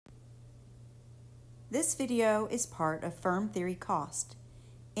This video is part of Firm Theory Cost.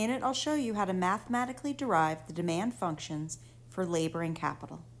 In it, I'll show you how to mathematically derive the demand functions for labor and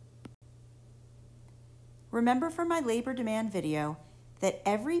capital. Remember from my labor demand video that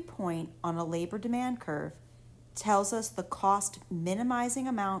every point on a labor demand curve tells us the cost minimizing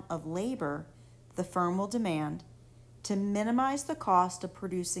amount of labor the firm will demand to minimize the cost of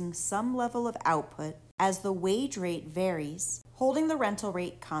producing some level of output as the wage rate varies, holding the rental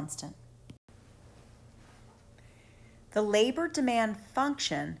rate constant. The labor demand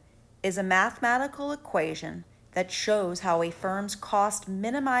function is a mathematical equation that shows how a firm's cost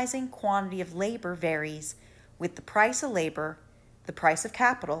minimizing quantity of labor varies with the price of labor, the price of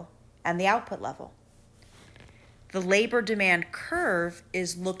capital, and the output level. The labor demand curve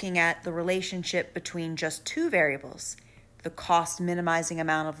is looking at the relationship between just two variables, the cost minimizing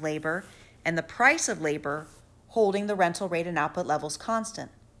amount of labor and the price of labor, holding the rental rate and output levels constant.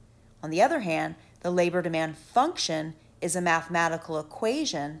 On the other hand, the labor demand function is a mathematical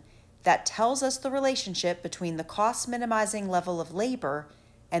equation that tells us the relationship between the cost minimizing level of labor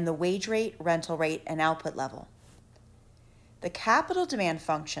and the wage rate, rental rate, and output level. The capital demand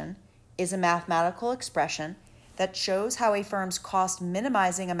function is a mathematical expression that shows how a firm's cost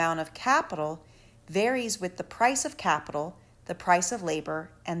minimizing amount of capital varies with the price of capital, the price of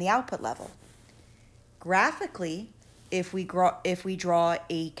labor, and the output level. Graphically, if we draw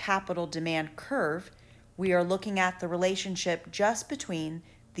a capital demand curve, we are looking at the relationship just between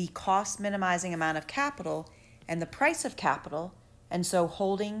the cost minimizing amount of capital and the price of capital, and so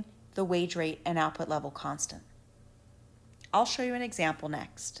holding the wage rate and output level constant. I'll show you an example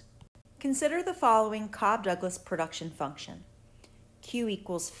next. Consider the following Cobb-Douglas production function. Q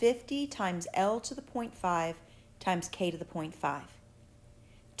equals 50 times L to the 0.5 times K to the 0.5.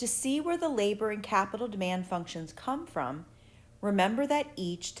 To see where the labor and capital demand functions come from, remember that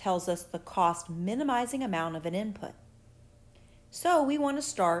each tells us the cost minimizing amount of an input. So we want to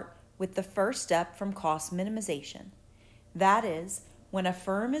start with the first step from cost minimization. That is, when a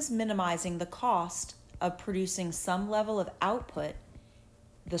firm is minimizing the cost of producing some level of output,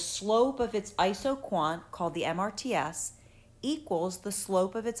 the slope of its isoquant, called the MRTS, equals the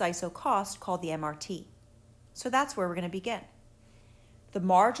slope of its isocost, called the MRT. So that's where we're going to begin. The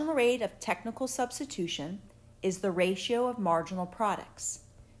marginal rate of technical substitution is the ratio of marginal products.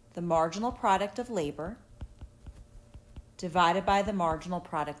 The marginal product of labor divided by the marginal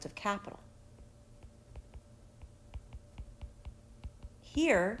product of capital.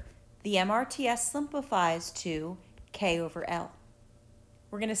 Here, the MRTS simplifies to K over L.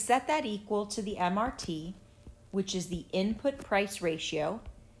 We're going to set that equal to the MRT, which is the input price ratio,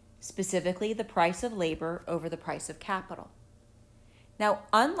 specifically the price of labor over the price of capital. Now,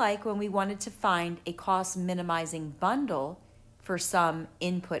 unlike when we wanted to find a cost minimizing bundle for some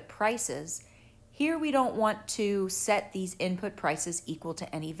input prices, here we don't want to set these input prices equal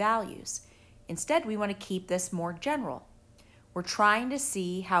to any values. Instead, we want to keep this more general. We're trying to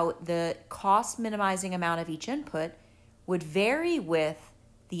see how the cost minimizing amount of each input would vary with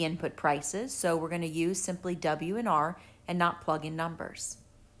the input prices, so we're going to use simply W and R and not plug in numbers.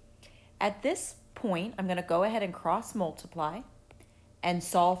 At this point, I'm going to go ahead and cross multiply and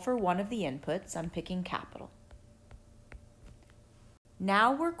solve for one of the inputs. I'm picking capital.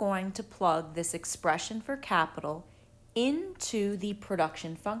 Now we're going to plug this expression for capital into the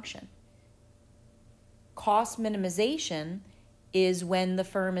production function. Cost minimization is when the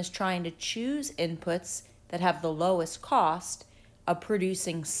firm is trying to choose inputs that have the lowest cost of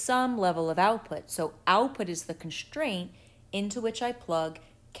producing some level of output. So output is the constraint into which I plug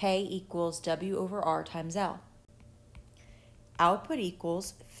K equals W over R times L. Output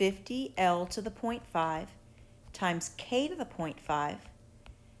equals 50L to the 0.5 times K to the 0.5,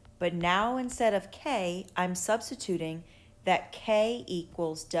 but now instead of K, I'm substituting that K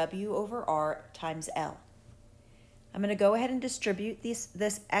equals W over R times L. I'm going to go ahead and distribute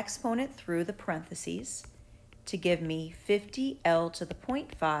this exponent through the parentheses to give me 50L to the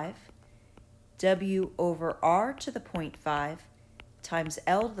 0.5, W over R to the 0.5 times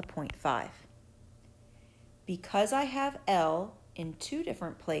L to the 0.5. Because I have L in two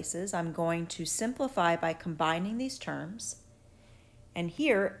different places, I'm going to simplify by combining these terms. And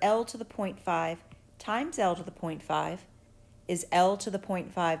here, L to the 0.5 times L to the 0.5 is L to the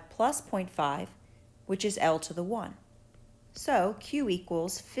 0.5 plus 0.5, which is L to the 1. So Q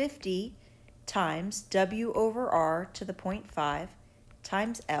equals 50 times W over R to the 0.5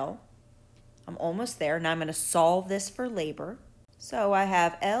 times L. I'm almost there. Now I'm going to solve this for labor. So I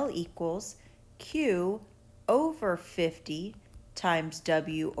have L equals Q over 50 times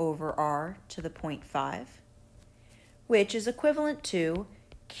W over R to the 0.5, which is equivalent to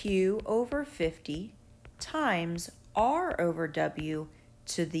Q over 50 times R over W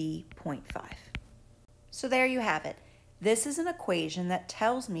to the 0.5. So there you have it. This is an equation that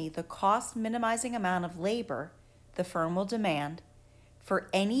tells me the cost minimizing amount of labor the firm will demand for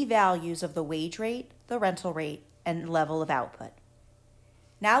any values of the wage rate, the rental rate, and level of output.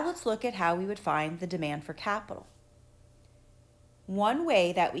 Now let's look at how we would find the demand for capital. One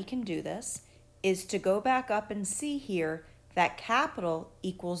way that we can do this is to go back up and see here that capital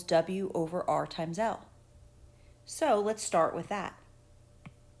equals W over R times L. So let's start with that.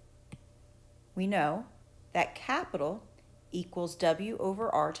 We know that capital equals W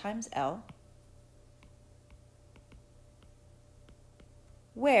over R times L,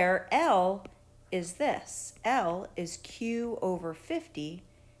 where L is this. L is Q over 50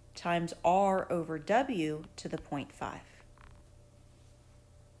 times R over W to the 0.5.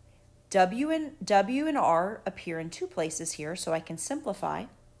 W and R appear in two places here, so I can simplify.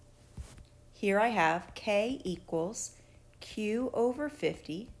 Here I have K equals Q over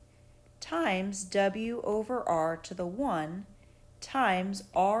 50 times W over R to the 1 times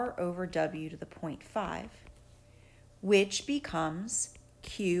R over W to the 0.5, which becomes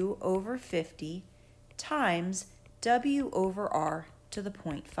Q over 50 times W over R to the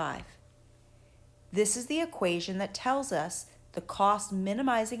 0.5. This is the equation that tells us the cost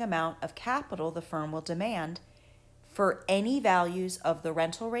minimizing amount of capital the firm will demand for any values of the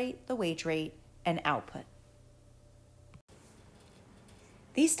rental rate, the wage rate, and output.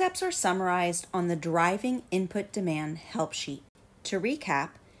 These steps are summarized on the Deriving Input Demand help sheet. To recap,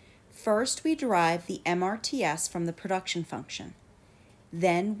 first we derive the MRTS from the production function.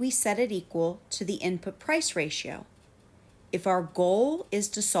 Then we set it equal to the input price ratio. If our goal is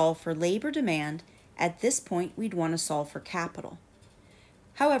to solve for labor demand, at this point we'd want to solve for capital.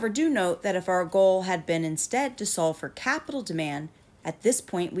 However, do note that if our goal had been instead to solve for capital demand, at this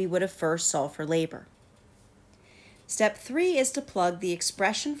point we would have first solved for labor. Step 3 is to plug the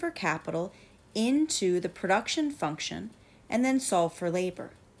expression for capital into the production function and then solve for labor.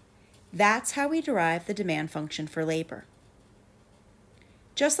 That's how we derive the demand function for labor.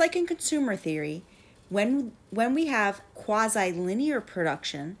 Just like in consumer theory, when we have quasi-linear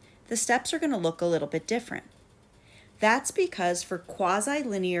production, the steps are going to look a little bit different. That's because for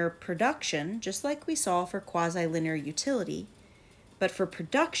quasi-linear production, just like we saw for quasi-linear utility, but for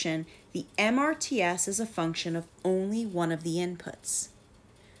production, the MRTS is a function of only one of the inputs.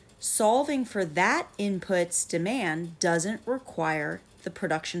 Solving for that input's demand doesn't require the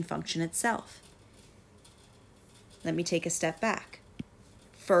production function itself. Let me take a step back.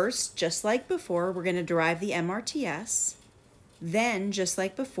 First, just like before, we're going to derive the MRTS. Then, just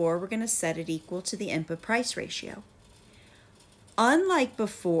like before, we're going to set it equal to the input price ratio. Unlike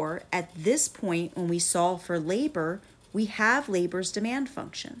before, at this point when we solve for labor, we have labor's demand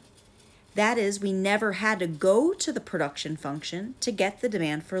function. That is, we never had to go to the production function to get the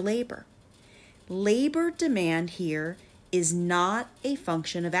demand for labor. Labor demand here is not a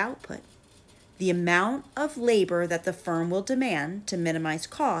function of output. The amount of labor that the firm will demand to minimize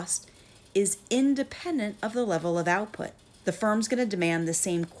cost is independent of the level of output. The firm's going to demand the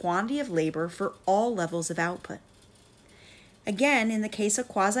same quantity of labor for all levels of output. Again, in the case of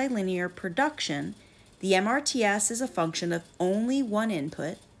quasi-linear production, the MRTS is a function of only one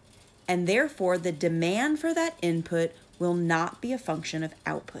input, and therefore the demand for that input will not be a function of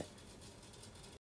output.